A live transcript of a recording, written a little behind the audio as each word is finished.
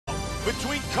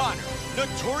between Conor,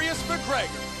 Notorious McGregor,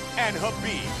 and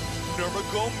Khabib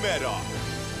Nurmagomedov.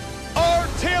 Our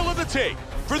tale of the tape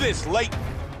for this late.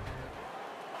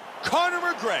 Conor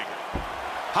McGregor,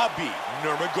 Khabib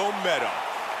Nurmagomedov.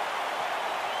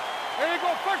 Here you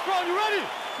go, first round, you ready?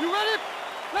 You ready?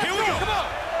 Let's Here we go. Come on.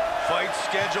 Fight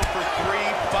scheduled for 3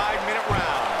 5-minute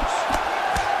rounds.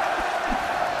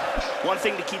 One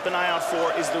thing to keep an eye out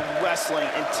for is the wrestling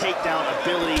and takedown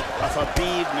ability of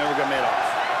Khabib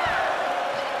Nurmagomedov.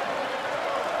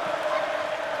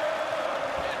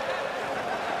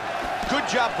 Good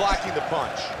job blocking the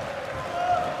punch.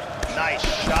 Nice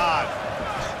shot.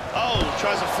 Oh,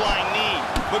 tries a flying knee.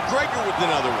 McGregor with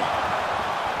another one.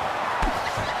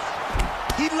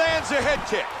 He lands a head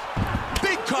kick.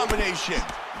 Big combination.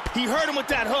 He hurt him with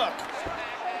that hook.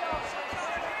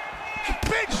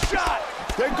 Big shot.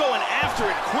 They're going after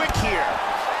it quick here.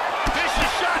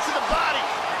 Vicious shot to the body.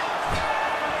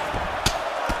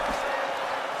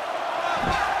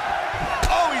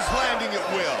 Oh, he's landing at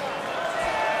will.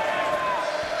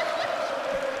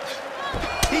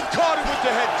 He caught him with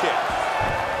the head kick.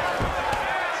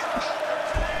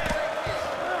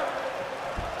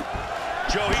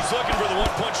 Joe, he's looking for the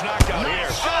one-punch knockout Nice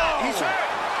here. shot. He's hurt.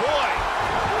 Boy,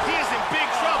 he is in big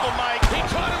trouble, Mike. He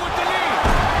caught him with the knee.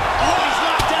 Oh, he's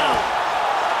knocked out.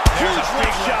 There's Huge a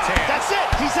big left shot. left hand. That's it.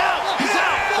 He's out. He's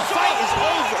out. The fight is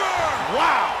over.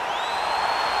 Wow.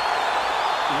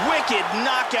 Wicked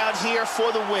knockout here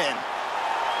for the win.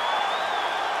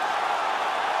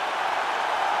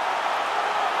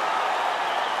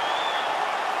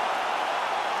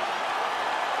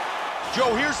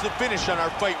 Joe, here's the finish on our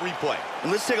fight replay.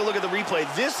 And let's take a look at the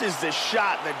replay. This is the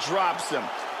shot that drops him.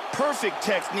 Perfect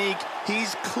technique.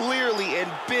 He's clearly in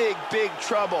big, big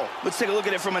trouble. Let's take a look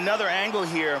at it from another angle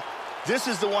here. This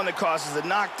is the one that causes the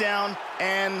knockdown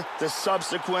and the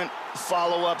subsequent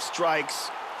follow-up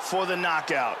strikes for the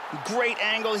knockout. Great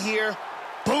angle here.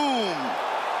 Boom!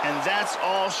 And that's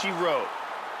all she wrote.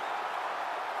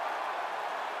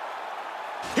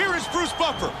 Here is Bruce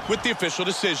Buffer with the official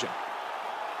decision.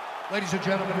 Ladies and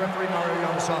gentlemen, referee Mario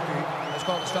Yamasaki has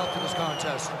called a stop to this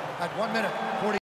contest at 1 minute, 40